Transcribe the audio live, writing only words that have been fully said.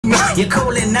You're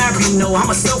cold and I know I'm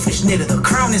a selfish nigga. The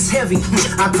crown is heavy.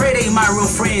 I pray they my real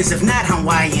friends. If not, I'm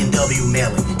YNW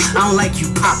Melly. I don't like you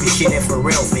popping shit at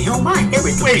Pharrell for him. I hear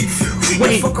it. Wait.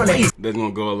 That's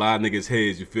gonna go a lot of niggas'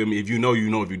 heads, you feel me? If you know, you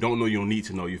know. If you don't know, you don't need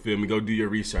to know, you feel me? Go do your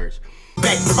research.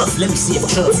 Back puff, let me see if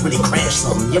Chubbs really crashed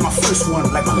something. Yeah, my first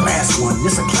one like my last one.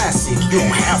 This a classic, you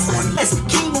don't have one. Let's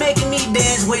keep making me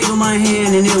dance, waving my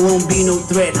hand, and it won't be no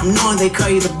threat. I'm knowing they call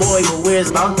you the boy, but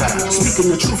where's about that? Speaking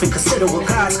the truth and consider what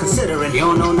God's considering. You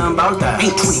don't know nothing about that.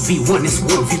 Ain't 20v1, it's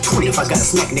 1v20. If I gotta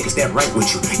smack niggas that right with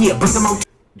you. Yeah, bring them out.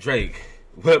 Drake,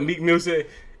 what Meek Mill said?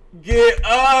 Get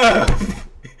up!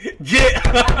 Get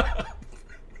up!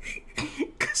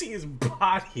 Cause he is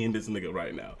bodying this nigga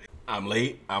right now. I'm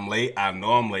late, I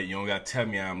know I'm late, you don't gotta tell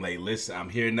me I'm late. Listen, I'm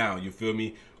here now, you feel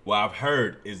me? What I've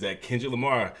heard is that Kendrick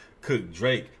Lamar cooked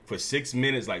Drake for 6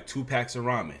 minutes like 2 packs of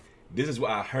ramen. This is what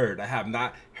I heard. I have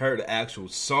not heard the actual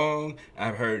song.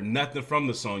 I've heard nothing from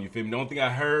the song, you feel me? The only thing I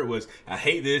heard was, I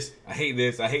hate this, I hate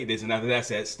this, I hate this, and after that I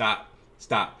said, stop.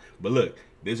 But look,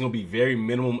 there's gonna be very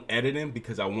minimum editing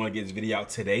because I wanna get this video out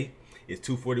today. It's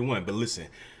 2:41, but listen,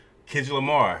 Kendrick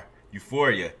Lamar,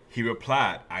 Euphoria, he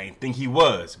replied, I didn't think he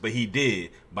was, but he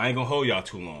did. But I ain't gonna hold y'all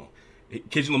too long.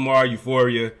 Kendrick Lamar,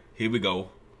 Euphoria, here we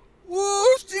go.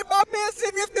 Woo, shit, my man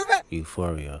said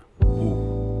Euphoria. Ooh.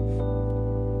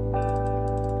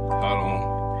 Hold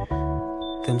on.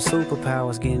 Them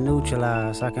superpowers get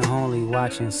neutralized. I can only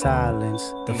watch in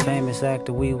silence. The famous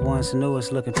actor we once knew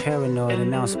is looking paranoid and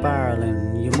now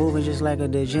spiraling. You're moving just like a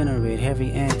degenerate.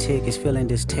 Every antic is feeling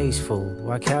distasteful.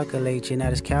 Why calculate? You're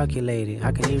not as calculated.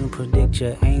 I can even predict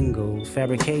your angle.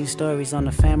 Fabricating stories on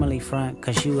the family front,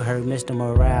 cause you heard Mr.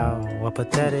 Morale. A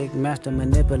pathetic master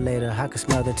manipulator. I can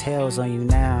smell the tails on you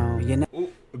now.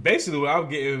 Basically, what I'm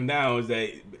getting now is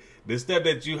that the stuff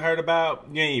that you heard about,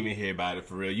 you ain't even hear about it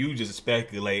for real. You just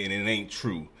speculating and it ain't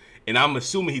true. And I'm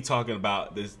assuming he talking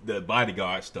about the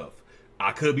bodyguard stuff.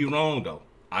 I could be wrong though.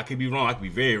 I could be wrong. I could be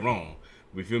very wrong.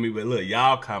 You feel me? But look,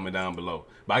 y'all comment down below.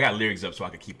 But I got lyrics up so I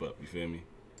can keep up. You feel me?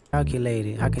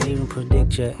 Calculated, I can even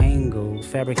predict your angle.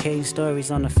 Fabricating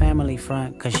stories on the family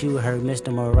front, cause you heard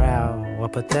Mr. Morale. A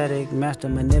pathetic master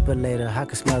manipulator, I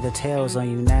can smell the tails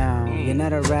on you now. You're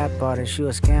not a rap artist, you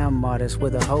a scam artist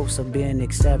with the hopes of being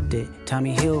accepted.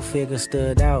 Tommy Hilfiger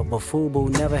stood out, but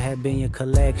FUBU never had been your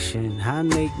collection. I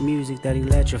make music that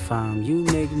electrify 'em, you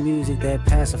make music that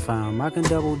pacify 'em. I can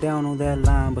double down on that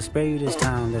line, but spare you this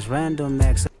time. That's random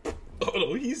acts.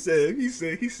 Hold on, he said,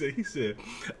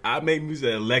 I make music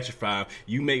that electrify,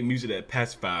 you make music that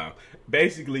pacify.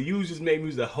 Basically, you just make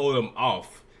music that hold them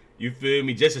off. You feel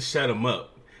me? Just to shut them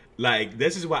up. Like,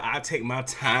 this is why I take my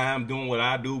time doing what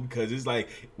I do, because it's like,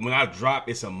 when I drop,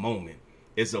 it's a moment.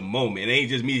 It's a moment. It ain't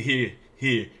just me here.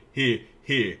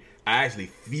 I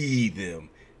actually feed them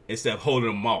instead of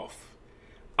holding them off.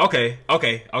 Okay.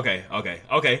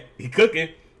 He cooking.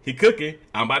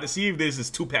 I'm about to see if this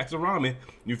is 2 packs of ramen.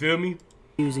 You feel me?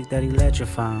 Music that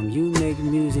electrify 'em, you make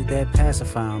music that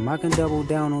pacify 'em. I can double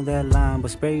down on that line,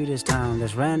 but spare you this time.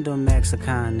 That's random acts of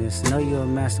kindness. Know you're a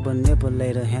master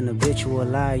manipulator and habitual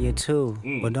liar too.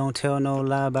 But don't tell no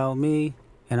lie about me,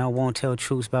 and I won't tell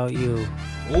truths about you.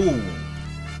 Ooh.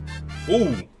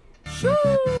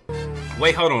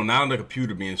 Wait, hold on. Now the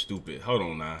computer being stupid. Hold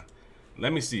on now.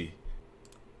 Let me see.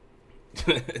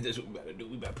 That's what we gotta do.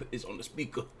 We gotta put this on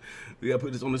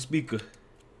the speaker.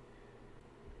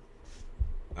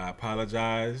 I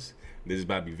apologize. This is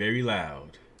about to be very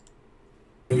loud.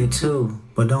 You too,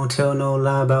 but don't tell no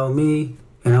lie about me,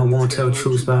 and I won't tell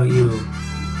truths about you.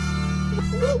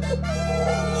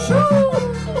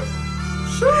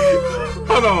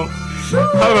 Hold on.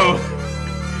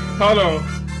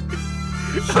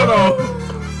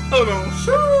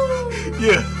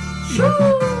 Yeah.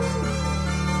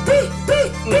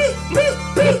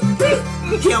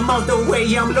 Yeah, I'm out the way,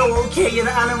 yeah, I'm low, okay. Yeah,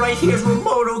 the island right here is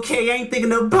remote, okay. I ain't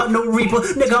thinking about no reaper,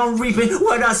 nigga, I'm reaping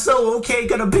what I sow, okay.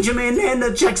 Got a Benjamin and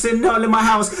a Jackson all in my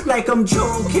house, like I'm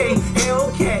Joe, okay.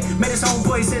 Hellcat, man, it's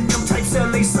homeboys and them types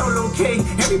LA solo, okay.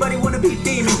 Everybody wanna be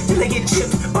demon till they get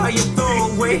chipped by your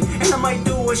throwaway. And I might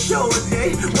do a show a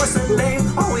day. What's a lame?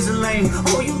 Always a lame.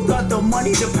 Oh, you got the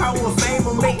money, the power of fame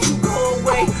will make you go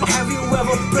away. Have you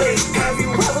ever played? Have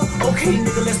you ever? Okay,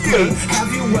 nigga, let's play.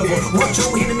 Have you ever watch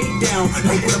your enemy down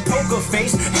like with a poker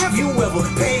face? Have you ever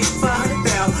paid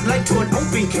 500,000 like to an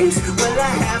open case? Well, I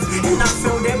have, and I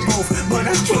felt that both, but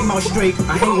I came out straight.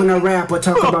 I hate when I rap or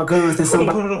talk about guns and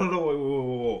somebody.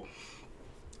 Whoa.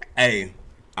 Hey,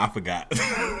 I forgot.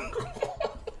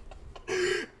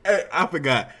 Hey, I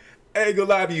ain't gonna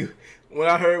lie to you. When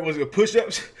I heard was it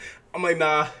push-ups, I'm like,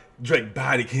 nah, Drake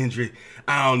body Kendrick.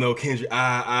 I don't know, Kendrick.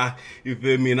 You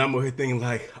feel me? And I'm over here thinking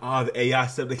like, all the AI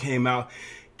stuff that came out.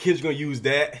 Kendrick gonna use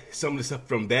that, some of the stuff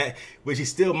from that, which he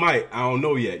still might. I don't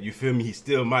know yet. You feel me? He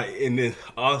still might. And then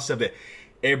all the stuff that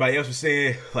everybody else was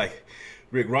saying, like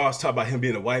Rick Ross talked about him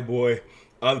being a white boy.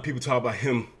 Other people talk about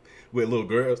him with little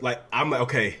girls. Like, I'm like,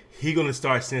 okay, he gonna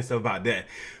start saying stuff about that.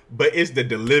 But it's the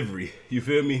delivery. You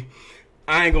feel me?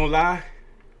 I ain't gonna lie.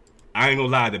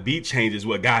 The beat change is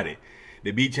what got it.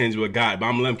 The beat change is what got it. But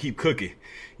I'm gonna let him keep cooking.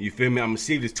 You feel me? I'm gonna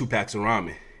see this 2 packs of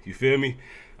ramen. You feel me?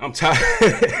 I'm tired.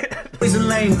 Poison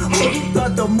lame. You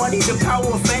got the money, the power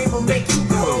of fame will make you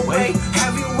go away.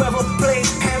 Have you ever played?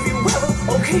 Have you ever?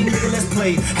 Okay, nigga, let's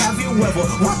play. Have you ever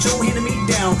watch your enemy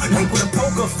down like with a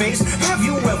poker face? Have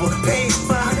you ever paid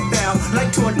 500,000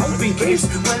 like to an open case?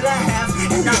 Well, I have,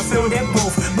 and I felt that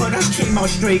both, but I came out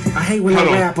straight. I hate when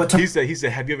I rap. He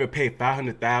said, have you ever paid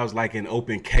 500,000 like an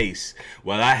open case?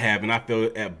 Well, I have, and I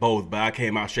felt at both, but I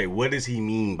came out straight. What does he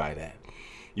mean by that?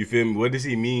 You feel me? What does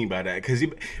he mean by that? Because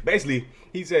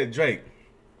he said, Drake,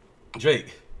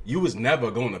 you was never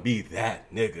going to be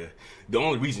that nigga. The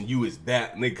only reason you is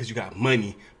that nigga because you got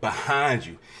money behind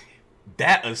you.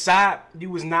 That aside, you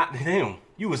was not him.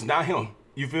 You was not him.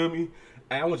 You feel me?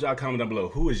 I want y'all to comment down below.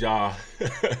 Who is y'all?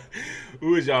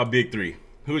 Who is y'all big three?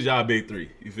 Who is y'all big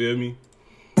three? You feel me?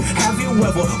 Have you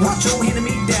ever watch your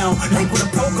enemy down like with a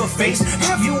poker face?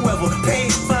 Have you ever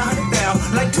paid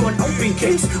 500,000 like to an open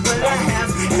case? Well, I have,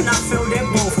 and I felt that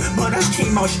both, but I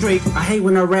came out straight. I hate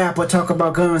when I rap or talk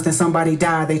about guns, then somebody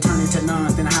die, they turn into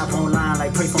nuns. Then I hop online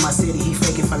like pray for my city, he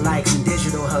faking for likes and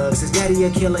digital hugs. His daddy a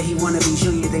killer, he wanna be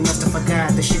junior, they must have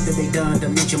forgot the shit that they done.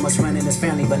 Dementia must run in his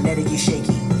family, but let it get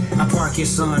shaky. I park his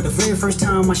son. The very first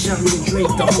time I shot me and Drake,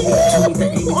 the homie told me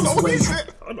the aim of his way.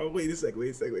 Hold on, wait a second.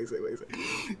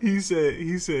 He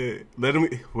said, let him,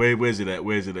 wait, where's it at?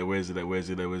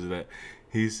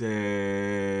 He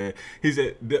said,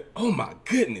 oh my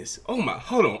goodness. Hold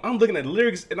on. I'm looking at the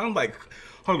lyrics and I'm like,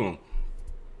 hold on.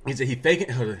 He said, he faking,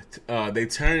 they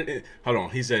turned it, hold on.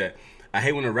 He said, I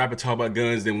hate when a rapper talk about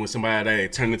guns, then when somebody they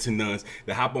turn into nuns.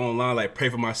 They hop online like pray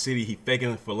for my city. He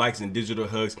faking for likes and digital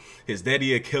hugs. His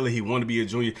daddy a killer. He want to be a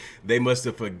junior. They must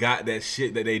have forgot that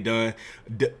shit that they done.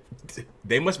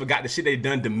 They must have forgot the shit they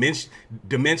done.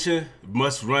 Dementia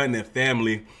must run in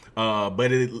family.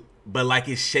 But like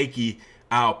it's shaky.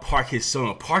 I'll park his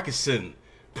son. Parkinson.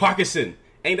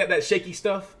 Ain't that shaky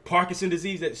stuff? Parkinson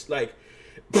disease. That's like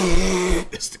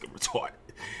this nigga retarded.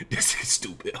 This is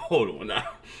stupid. Hold on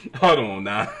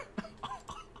now.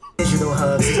 Digital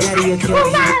hugs, his daddy a killer.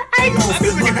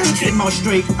 I came out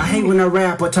straight. I hate when I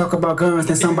rap or talk about guns,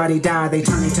 then somebody die, they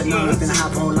turn into nuns. Then I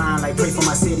hop online like pray for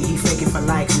my city, he faking for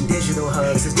likes and digital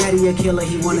hugs. His daddy a killer,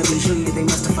 he wanna be junior, they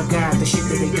must have forgot the shit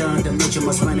that they done. Dementia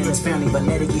must run in his family, but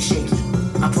let it get shaky.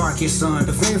 I park his son.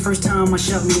 The very first time I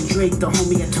shot me and Drake, the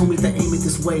homie had told me to aim it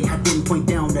this way. I didn't point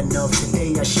down enough.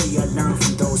 Today I show you I learned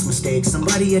from those mistakes.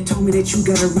 Somebody had told me that you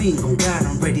got a ring. Oh God,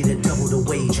 I'm ready to double the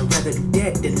wage. I'd rather do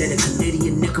that than let a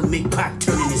Canadian nickel make Pac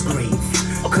turn in his grave.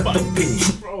 Cut the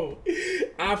finish. Bro,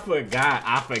 I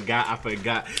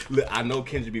forgot. Look, I know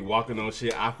Kendrick be walking on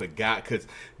shit. I forgot, cause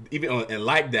even on and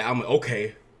like that, I'm like,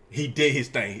 okay, he did his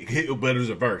thing, but it was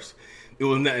a verse. It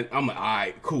was nothing. I'm like, all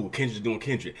right, cool. Kendrick's doing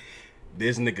Kendrick.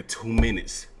 This nigga 2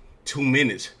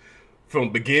 minutes from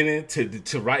beginning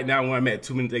to right now when I'm at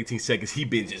 2 minutes 18 seconds. He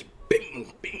been just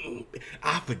bing, bing.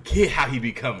 I forget how he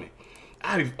be coming.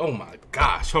 Oh my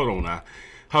gosh, hold on.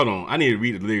 I need to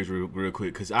read the lyrics real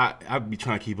quick because I be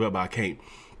trying to keep up, but I can't.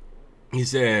 He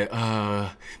said,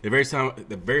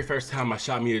 the very first time I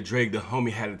shot me a Drake, the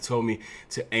homie had told me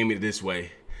to aim it this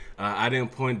way. I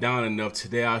didn't point down enough.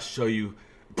 Today I'll show you.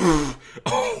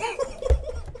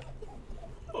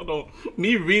 Hold on.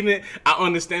 Me reading it, I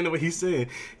understand what he's saying.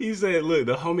 He said, look,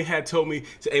 the homie had told me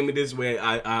to aim it this way.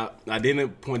 I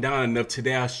didn't point down enough.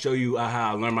 Today I'll show you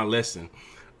how I learned my lesson.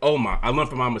 I learned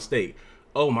from my mistake.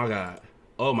 Oh my God.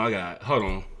 Hold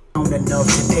on. Enough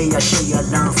today, I show you I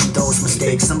learned from those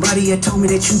mistakes. Somebody had told me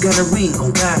that you got a ring.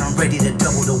 Oh God, I'm ready to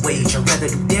double the wage. I'd rather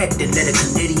do that than let a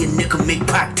Canadian nickel make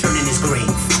Pac turn in his grave.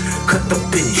 Cut the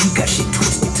finish, you got shit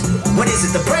twisted. What is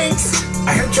it, the brakes?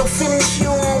 I heard your finish,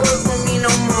 you won't work with me no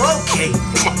more. Okay,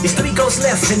 there's 3 ghosts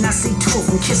left and I see 2 of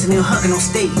them kissing and hugging on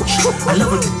stage. I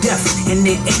love her to death, and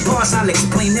in 8 bars I'll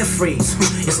explain that phrase.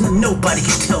 It's nobody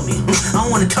can tell me. I don't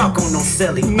wanna talk on no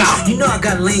celly. You know I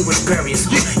got language barriers.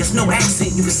 It's no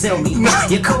accent you can sell me.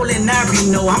 You're Cole and Ivory,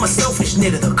 no, I'm a selfish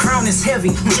nigga. The crown is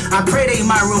heavy. I pray they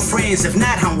my real friends. If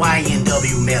not, I'm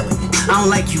YNW Melly. I don't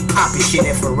like you popping shit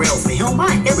at Pharrell for him. My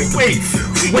heritage.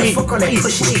 Wait.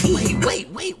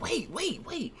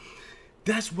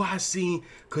 That's why I seen,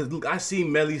 cause look, I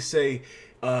seen Melly say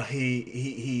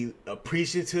he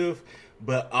appreciative,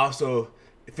 but also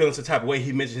feeling some type of way.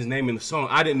 He mentioned his name in the song.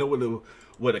 I didn't know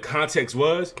what the context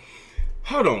was.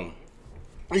 Hold on.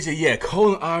 He said, yeah,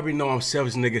 Cole and Aubrey know I'm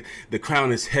selfish, nigga. The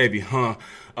crown is heavy, huh?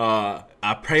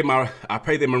 I pray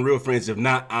they're my real friends. If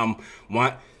not, I'm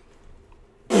what?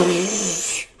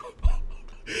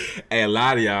 Hey, a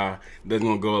lot of y'all, that's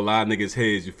gonna go a lot of niggas'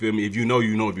 heads, you feel me? If you know,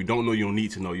 you know. If you don't know, you don't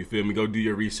need to know, you feel me? Go do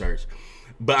your research.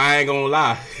 But I ain't gonna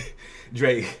lie.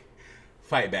 Drake,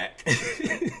 fight back.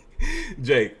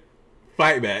 Drake,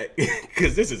 fight back.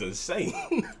 Because this is insane.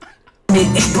 Hey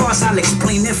boss, I'll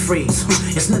explain that phrase.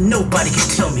 It's not nobody can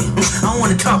tell me. I don't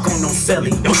wanna talk on no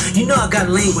felly. You know I got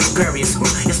language barriers.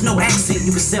 It's no accent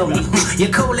you can sell me.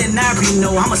 You're Cole and Aubrey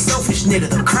know I'm a selfish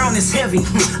nigga. The crown is heavy.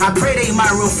 I pray they my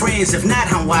real friends. If not,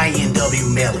 I'm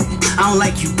YNW Melly. I don't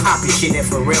like you popping shit at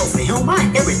Pharrell for him. I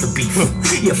inherit the beef.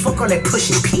 Yeah, fuck all that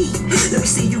pushing P. Let me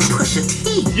see you push a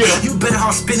T. Yeah. You better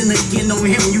off spinning again on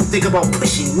him when you think about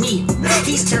pushing me.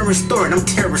 He's Terrence Thorne, I'm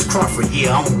Terrence Crawford.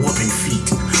 Yeah, I'm whooping feet.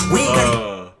 We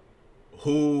ain't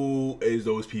who is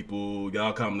those people?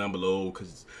 Y'all comment down below,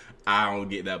 because I don't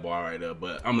get that bar right there,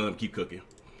 but I'm gonna let them keep cooking.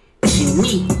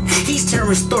 Me. He's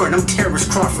Terrence Thorne, I'm Terrence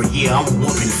Crawford. Yeah, I'm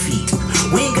whooping feet.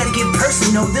 We ain't gotta get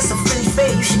personal, this a friendly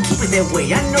fade. You should keep it that way.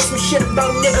 I know some shit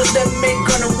about niggas that make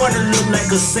gonna wanna look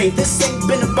like a saint. This ain't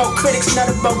been about critics,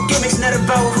 not about gimmicks, not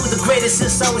about who the greatest.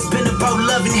 It's always been about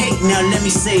love and hate. Now let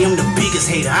me say I'm the biggest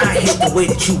hater. I hate the way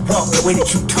that you walk, the way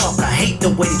that you talk. I hate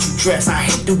the way that you dress. I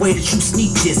hate the way that you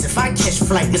sneak this. If I catch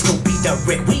flight, it's gonna be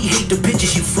direct. We hate the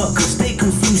bitches you fuck, cause they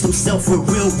confuse themselves with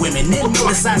real women. Then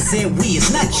notice I said we, it's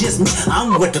not just me.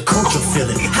 I'm with the culture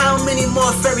feeling. How many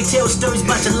more fairy tale stories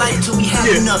about your life till we have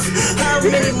enough? How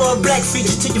many more black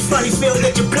features till you finally feel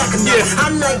that you're black enough? I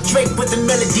like Drake with the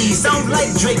melodies. I don't like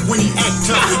Drake when he act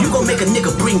tough. You gon' make a nigga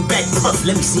bring back Puff.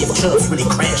 Let me see if Chubbs really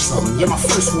crash something. Yeah, my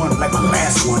first one like my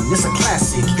last one. It's a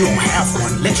classic, you don't have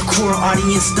one. Let your core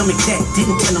audience stomach that.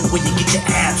 Didn't tell them where you get your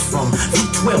ass from.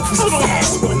 V12 is a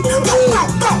fast one.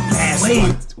 Last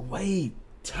one. Wait,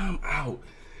 time out.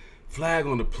 Flag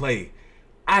on the play.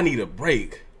 I need a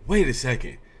break. Wait a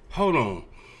second. Hold on.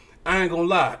 I ain't gonna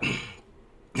lie.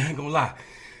 I ain't gonna lie.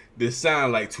 This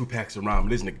sound like 2 packs of ramen.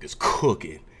 This nigga just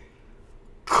cooking.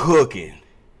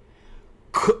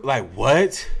 Like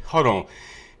what? Hold on.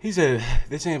 He said,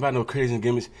 this ain't about no crazy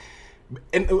gimmicks.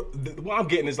 And what I'm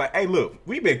getting is like, hey, look,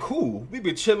 we been cool. We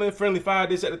been chilling, friendly fire,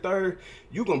 this at the third.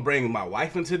 You gonna bring my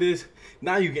wife into this?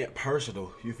 Now you get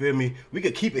personal. You feel me? We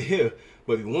could keep it here,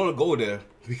 but if you wanna go there,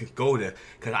 we could go there.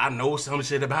 Cause I know some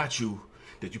shit about you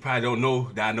that you probably don't know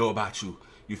that I know about you.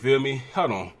 You feel me?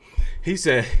 Hold on. He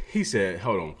said,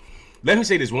 hold on. Let me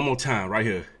say this one more time right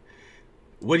here.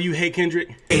 What do you hate, Kendrick?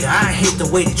 I hate the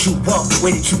way that you walk, the way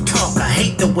that you talk. I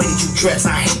hate the way that you dress.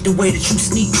 I hate the way that you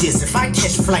sneak this. If I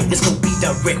catch flight, it's gonna be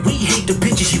direct. We hate the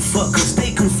bitches you fuck, cause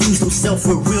they confuse themselves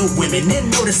with real women.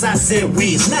 Then notice I said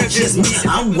we, it's not just me.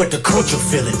 I'm with the culture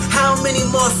feeling. How many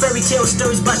more fairy tale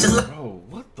stories about your life? Bro,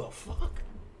 what the fuck?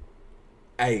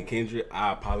 Hey, Kendrick,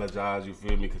 I apologize, you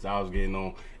feel me? Cause I was getting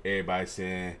on everybody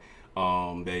saying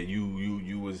that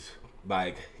you was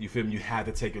like, you feel me, you had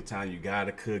to take your time, you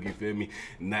gotta cook, you feel me,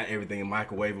 not everything is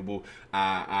microwavable. But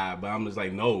I'm just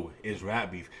like, no, it's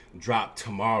rap beef, drop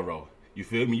tomorrow, you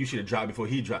feel me? You should have dropped before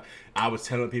he dropped. I was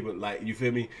telling people, like, you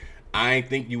feel me, I ain't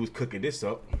think you was cooking this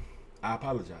up. I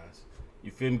apologize,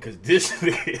 you feel me, because this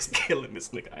nigga is killing this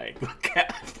nigga. I ain't gonna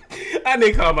cap. I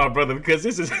didn't call my brother because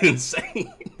this is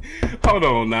insane. Hold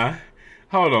on now,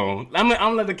 hold on, I'm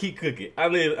gonna let her keep cooking.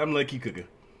 I'm gonna let her keep cooking.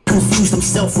 Confuse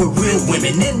themselves with real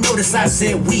women. Then notice I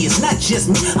said we, it's not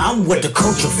just me. I'm with the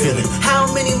culture feeling. How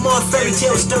many more fairy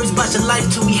tale stories about your life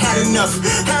till we had enough?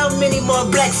 How many more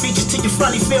black features till you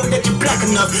finally feel that you're black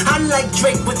enough? I like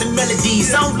Drake with the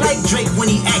melodies. I don't like Drake when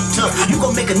he act tough. You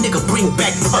gon' make a nigga bring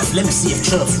back Puff. Let me see if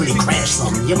Chubbs really crash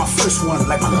something. Yeah, my first one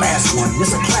like my last one.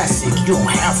 It's a classic, you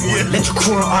don't have one. Let your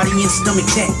core audience stomach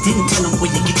that. Didn't tell them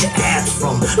where you get your ass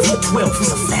from. V12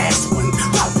 is a fast one.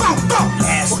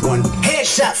 Last one.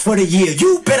 Headshot for the year.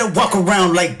 You better walk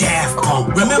around like Daft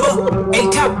Punk. Remember? Hey,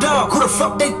 top dog, who the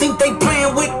fuck they think they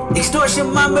playing with?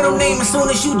 Extortion my middle name as soon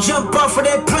as you jump off of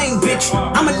that plane, bitch.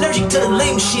 I'm allergic to the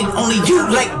lame shit. Only you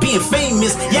like being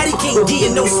famous. Yachty can't give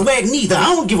you no swag neither.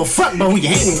 I don't give a fuck about who you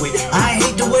hanging with. I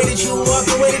hate the way that you walk,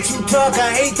 the way that you talk.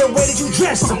 I hate the way that you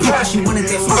dress. Surprise you wanted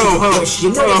that push.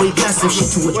 You know we got some shit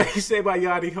to it. What you say about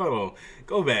Yachty? Hold on.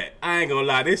 Go back. I ain't gonna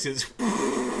lie. This is...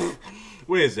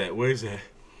 Where is that? Where is that?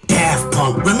 Daft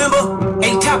Punk, remember?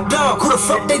 Hey, Top Dog, who the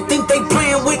fuck they think they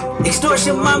playing with?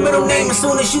 Extortion, my middle name as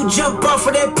soon as you jump off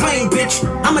of that plane, bitch.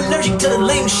 I'm allergic to the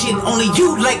lame shit, only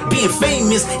you like being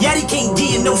famous. Yachty can't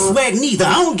give you no swag neither.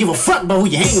 I don't give a fuck about who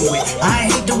you hanging with. I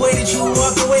hate the way that you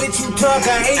walk, the way that you talk.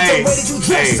 I hate the way that you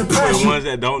dress. For the ones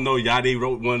that don't know, Yachty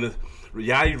wrote one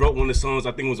of the songs.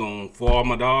 I think it was on For All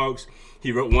My Dogs.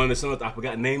 He wrote one of the songs. I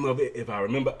forgot the name of it. If I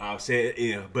remember, I'll say it.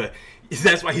 Yeah, but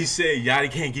that's why he said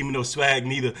Yachty can't give me no swag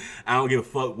neither. I don't give a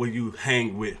fuck what you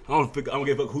hang with. I don't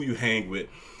give a fuck who you hang with.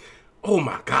 Oh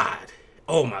my God.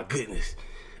 Oh my goodness.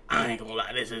 I ain't gonna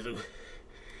lie. This is.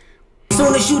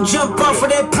 Soon as you jump off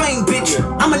of that plane, bitch.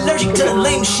 I'm allergic to the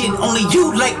lame shit. Only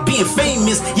you like being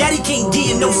famous. Yachty can't give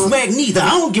you no swag neither.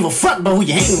 I don't give a fuck about who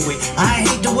you hanging with. I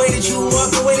hate the way that you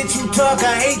walk, the way that you talk.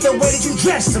 I hate the way that you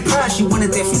dress. Surprised you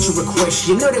wanted that feature request.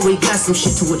 You know that we got some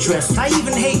shit to address. I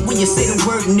even hate when you say the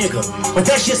word nigga, but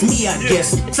that's just me, I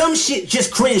guess. Some shit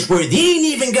just cringeworthy. Ain't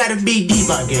even gotta be deep,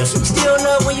 I guess. Still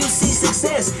love when you see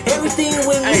success. Everything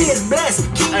with me is blessed.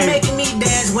 Keep making me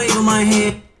dance, waving my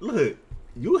hand. Look,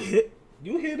 you hear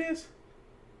this?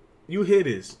 You hear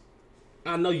this?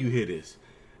 I know you hear this.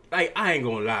 Like, I ain't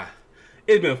gonna lie.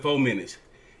 It's been 4 minutes.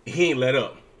 He ain't let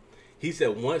up. He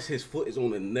said once his foot is on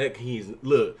the neck, he's,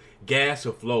 look, gas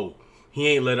or flow. He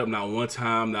ain't let up not one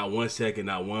time, not 1 second,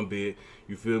 not one bit.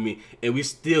 You feel me? And we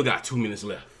still got 2 minutes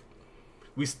left.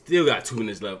 We still got 2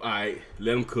 minutes left. All right,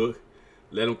 let him cook.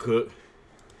 Let him cook.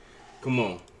 Come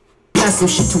on. Got some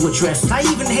shit to address. I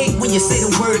even hate when you say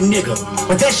the word nigga,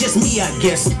 but that's just me, I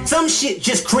guess. Some shit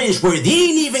just cringeworthy.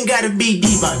 Ain't even gotta be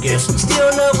deep, I guess.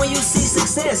 Still love when you see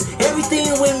success. Everything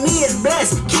with me is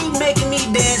blessed. Keep making me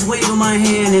dance, waving my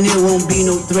hand, and it won't be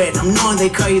no threat. I'm knowing they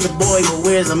call you the boy, but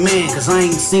where's a man? Cause I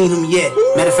ain't seen him yet.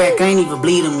 Matter of fact, I ain't even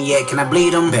bleed him yet. Can I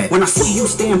bleed him back? When I see you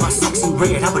stand by sexy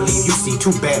red, I believe you see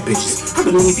two bad bitches. I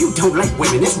believe you don't like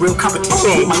women. It's real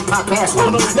competition. You might pop ass with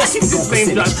them. Let's see who's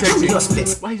gonna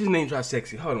percentage. Why his name drop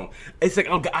sexy? Hold on. It's like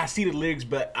I see the lyrics,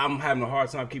 but I'm having a hard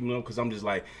time keeping them because I'm just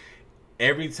like,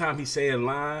 every time he say a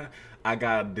line, I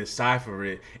gotta decipher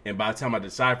it, and by the time I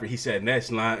decipher it, he said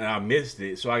next line, and I missed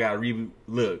it, so I gotta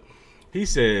look. He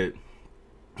said,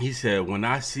 when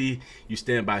I see you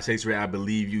stand by sexy red, I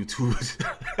believe you too.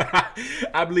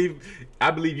 I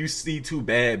believe you see two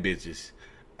bad bitches.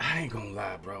 I ain't gonna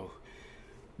lie, bro.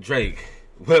 Drake,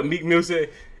 what Meek Mill said?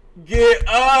 Get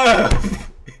up,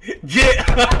 get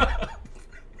up.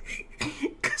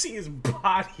 Cause he is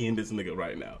bodying this nigga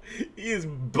right now. He is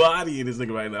bodying this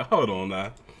nigga right now. Hold on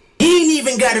now. He ain't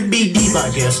even gotta be deep,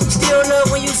 I guess. Still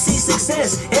love when you see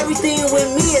success. Everything with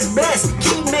me is blessed.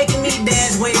 Keep making me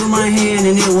dance, waving my hand,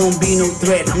 and it won't be no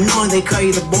threat. I'm knowing they call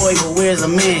you the boy, but where's a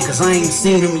man? Cause I ain't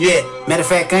seen him yet. Matter of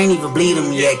fact, I ain't even bleed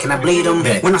him yet. Can I bleed him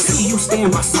back? When I see you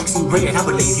stand by sexy red, I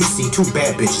believe you see two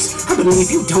bad bitches. I believe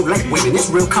you don't like women. It's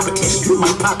real competition. You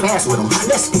might pop ass with them.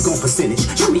 Let's speak on percentage.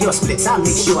 Show me your splits. I'll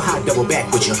make sure I double back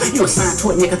with you. You assigned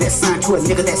to a nigga that signed to a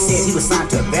nigga that said he was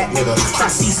signed to that nigga. Try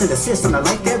cease and desist on the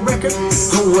like that record.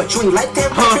 Oh, what, you ain't like that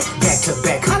record? Back to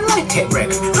back, I like that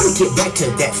record. I'ma get back to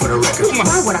that for the record.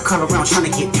 Why would I call around trying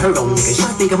to get dirt on niggas?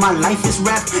 Y'all think of my life is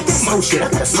rap? That's no shit. I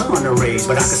got a son on the raise,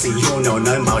 but I can see you don't know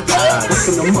nothing about that.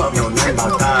 Waking them up, know nothing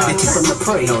about that. And tell them to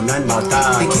pray, know nothing about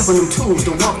that. And giving them tools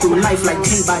to walk through life like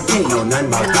day by day, know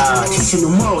nothing about that. Teaching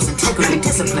them morals, integrity,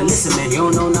 discipline. Listen, man, you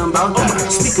don't know nothing about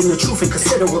that. Speaking the truth and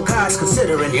consider what God's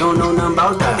considering, you don't know nothing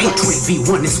about that. Ain't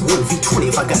 20v1, it's 1v20.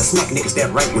 If I gotta smack niggas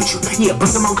that right with you, yeah,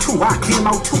 bring them out too. I clean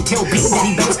them out too. Tell people that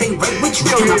he better stay right with you.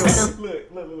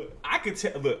 Look. I can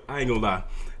tell. Look, I ain't gonna lie.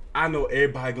 I know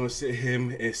everybody gonna sit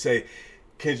him and say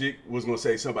Kendrick was gonna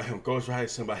say something about him ghostwriting,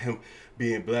 something about him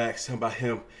being black, something about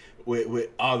him with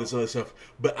all this other stuff.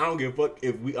 But I don't give a fuck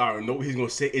if we already know what he's gonna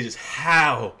say. It's just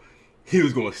how he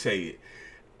was gonna say it.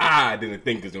 I didn't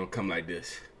think it was gonna come like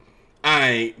this. I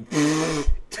ain't.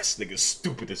 This nigga's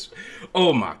stupid as.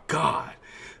 Oh my God.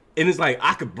 And it's like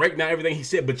I could break down everything he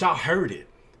said, but y'all heard it.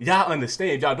 Y'all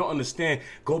understand. If y'all don't understand,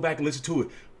 go back and listen to it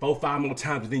 4-5 more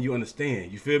times, and then you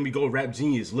understand. You feel me? Go Rap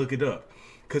Genius, look it up.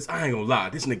 Cause I ain't gonna lie,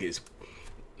 this nigga is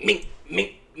mink.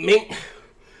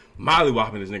 Molly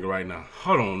whopping this nigga right now.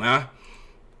 Hold on now.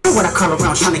 What I call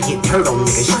around trying to get dirt on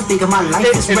niggas. Y'all think of my life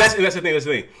is and that's the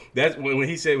thing. That's when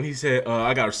he said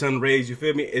I got a son raised, you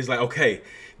feel me? It's like, okay,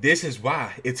 this is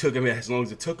why it took him as long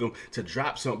as it took him to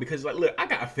drop something. Because like, look, I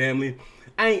got a family.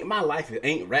 My life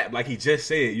ain't rap like he just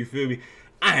said, you feel me?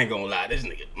 I ain't gonna lie, this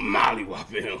nigga molly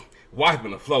whopping him,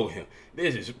 wiping the flow with him.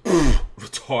 This is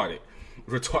retarded.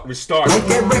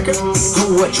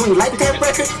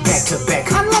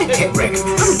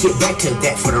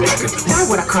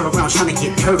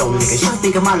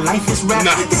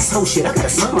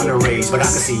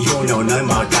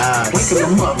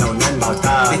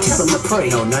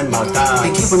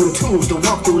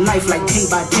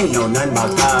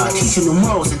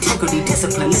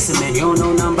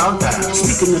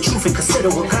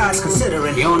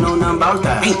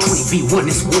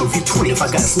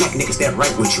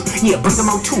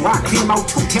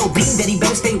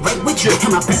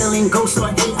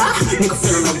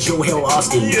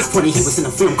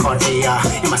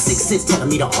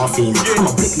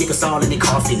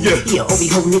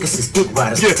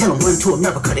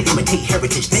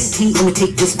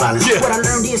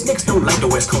 is niggas don't like the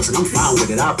West Coast, and I'm fine with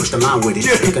it. I'll push the line with it.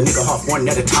 Pick a nigga off one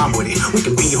at a time with it. We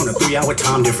can be on a 3-hour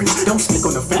time difference. Don't stick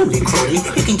on the family, Crody.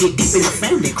 You can get deep in the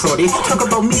family, Crody. Talk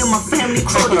about me and my family,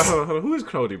 Crody. Hold on. Who is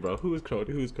Crody, bro? Who is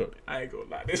Crody? I ain't gonna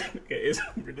lie. This nigga is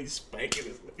really spanking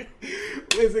this nigga.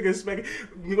 This nigga spanking.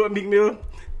 You know what, Meek Mill?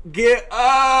 Get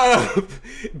up!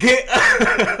 Get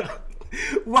up!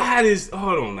 Why this?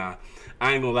 Hold on now.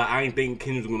 I ain't gonna lie. I ain't think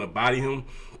Kendrick was gonna body him.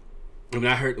 When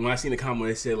I seen the comment,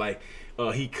 they said like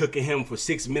he cooking him for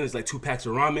 6 minutes like 2 packs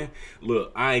of ramen.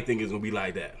 Look, I ain't think it's gonna be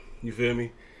like that. You feel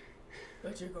me?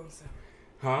 What your gun sound?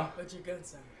 Huh? What your gun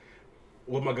sound?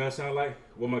 What my gun sound like?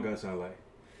 What my gun sound like?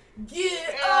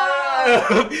 Get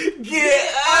up!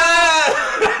 Get up!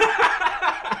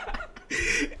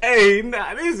 Hey,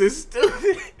 nah, this is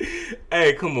stupid.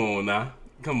 Hey, come on now.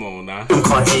 I'm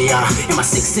called AI, and my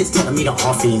 6 cents telling me to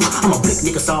off him. I'm a blick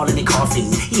niggas all in their coffee.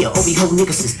 Yeah, OB-ho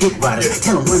niggas is dick riders.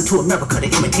 Tell them run to America to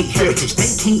imitate heritage. They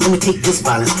can't imitate this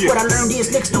violence. What I learned is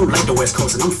niggas don't like the West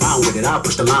Coast, and I'm fine with it. I'll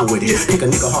push the line with it. Pick a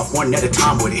nigga off one at a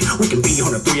time with it. We can be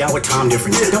on a 3-hour time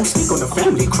difference. Don't speak on the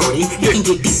family, Crody. You can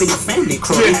get deep in the family,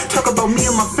 Crody. Talk about me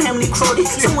and my family, Crody.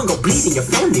 Someone go bleed in your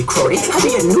family, Crody. I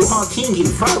be a New Hog King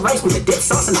eating fried rice with a dip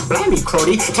sauce and a blammy,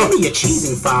 Crody. Tell me your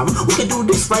cheesing farm. We can do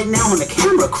this right now on the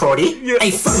camera, Crody. Hey,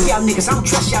 fuck y'all niggas, I don't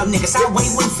trust y'all niggas. I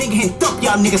wave one finger and thump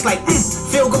y'all niggas like,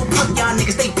 Phil go punk y'all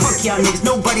niggas, they punk y'all niggas.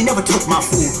 Nobody never took my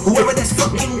food. Whoever that's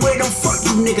fucking with them, fuck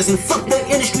you niggas and fuck the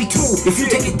industry too. If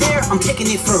you take it there, I'm taking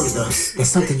it further.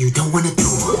 That's something you don't wanna do.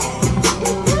 Ooh.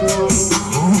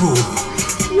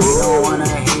 We don't wanna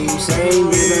hear you say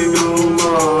nigga no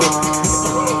more.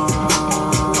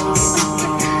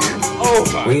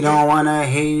 Oh, we don't wanna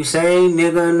hear you say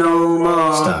nigga no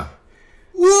more. Stop.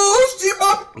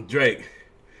 Drake,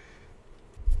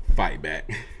 fight back.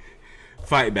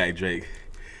 Fight back, Drake.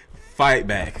 Fight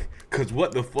back. Cause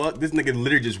what the fuck? This nigga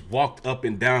literally just walked up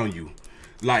and down you.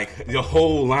 Like the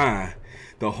whole line.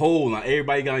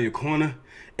 Everybody got on your corner.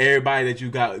 Everybody that you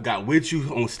got with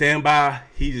you on standby.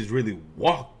 He just really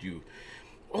walked you.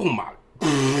 Oh my.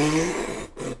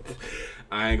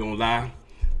 I ain't gonna lie.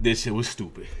 This shit was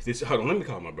stupid. Hold on, let me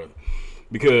call my brother.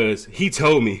 Because he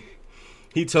told me,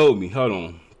 hold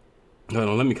on,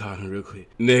 let me call him real quick.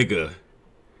 Nigga.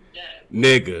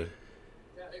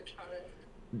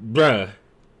 Bruh,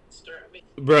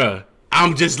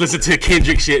 I'm just listening to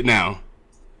Kendrick shit now.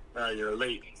 You're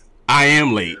late. I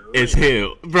am late as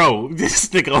hell. Bro, this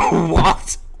nigga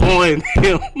walked on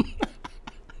him.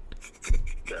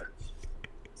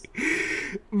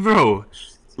 Bro,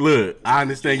 look, I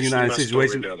understand you're not in a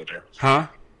situation. Huh?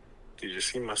 Did you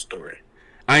see my story?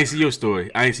 I ain't see your story.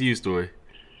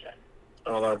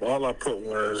 All I put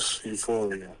was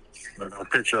euphoria. Like a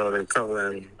picture of the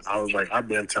cover, and I was like, I've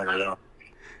been telling y'all.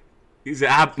 He said,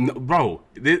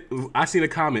 I seen a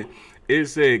comment. It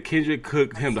said Kendrick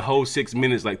cooked him the whole 6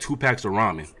 minutes like 2 packs of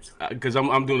ramen. Cause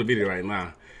I'm doing a video right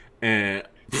now, and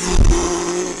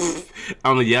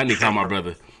I'm like, yeah, I need to call my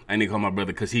brother.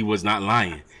 Because he was not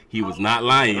lying.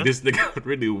 This nigga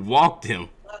really walked him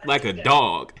like a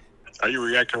dog. Are you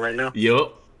reacting right now?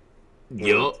 Yup.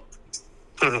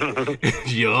 I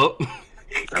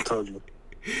told you.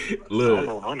 Look. I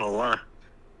don't know why.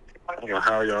 I don't know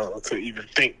how y'all to even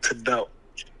think to doubt.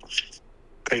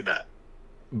 Pay that.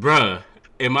 Bruh,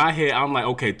 in my head, I'm like,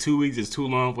 okay, 2 weeks is too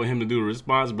long for him to do a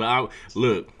response. But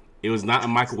look, it was not a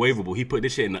microwavable. He put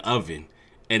this shit in the oven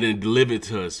and then delivered it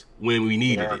to us when we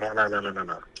needed it.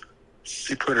 No.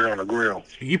 He put it on the grill.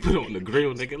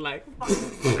 Nigga, like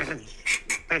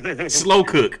slow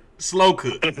cook.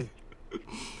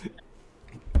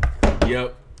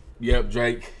 Yep,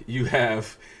 Drake, you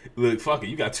have, look, fuck it,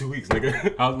 you got 2 weeks,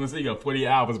 nigga. I was gonna say you got 40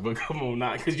 hours, but come on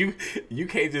now, cause you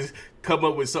can't just come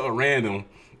up with something random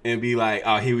and be like,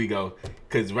 oh, here we go.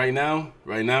 Cause right now,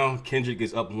 Kendrick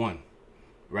is up 1.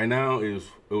 Right now, it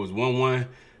was 1-1.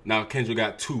 Now Kendrick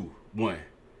got 2-1.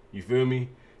 You feel me?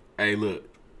 Hey, look,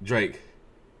 Drake,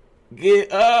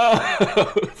 Get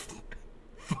up.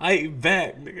 Fight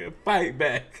back, nigga. Fight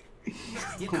back.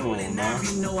 Come on, man.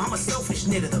 You know I'm a selfish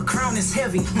nigga. The crown is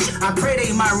heavy. I pray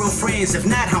they my real friends. If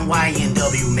not, I'm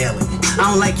YNW Melon.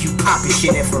 I don't like you popping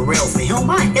shit at Pharrell for him.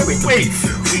 My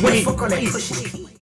heritage. Wait. Fuck all that pushing.